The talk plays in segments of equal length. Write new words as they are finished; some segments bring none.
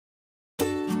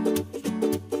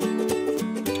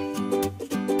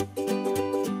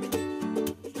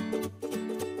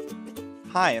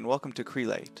Hi and welcome to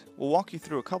Crelate. We'll walk you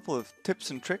through a couple of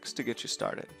tips and tricks to get you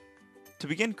started. To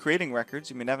begin creating records,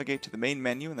 you may navigate to the main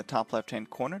menu in the top left-hand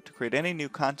corner to create any new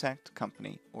contact,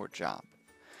 company, or job.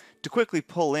 To quickly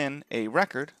pull in a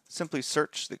record, simply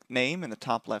search the name in the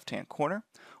top left-hand corner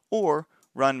or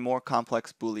run more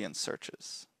complex Boolean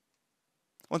searches.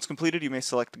 Once completed, you may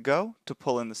select Go to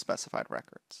pull in the specified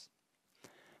records.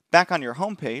 Back on your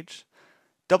home page,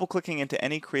 double-clicking into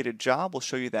any created job will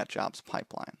show you that job's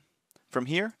pipeline. From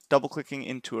here, double-clicking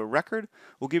into a record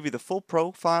will give you the full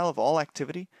profile of all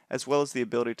activity as well as the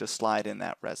ability to slide in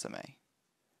that resume.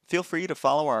 Feel free to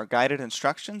follow our guided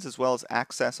instructions as well as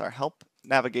access our help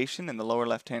navigation in the lower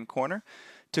left-hand corner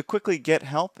to quickly get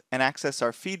help and access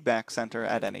our feedback center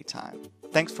at any time.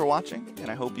 Thanks for watching, and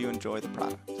I hope you enjoy the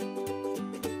product.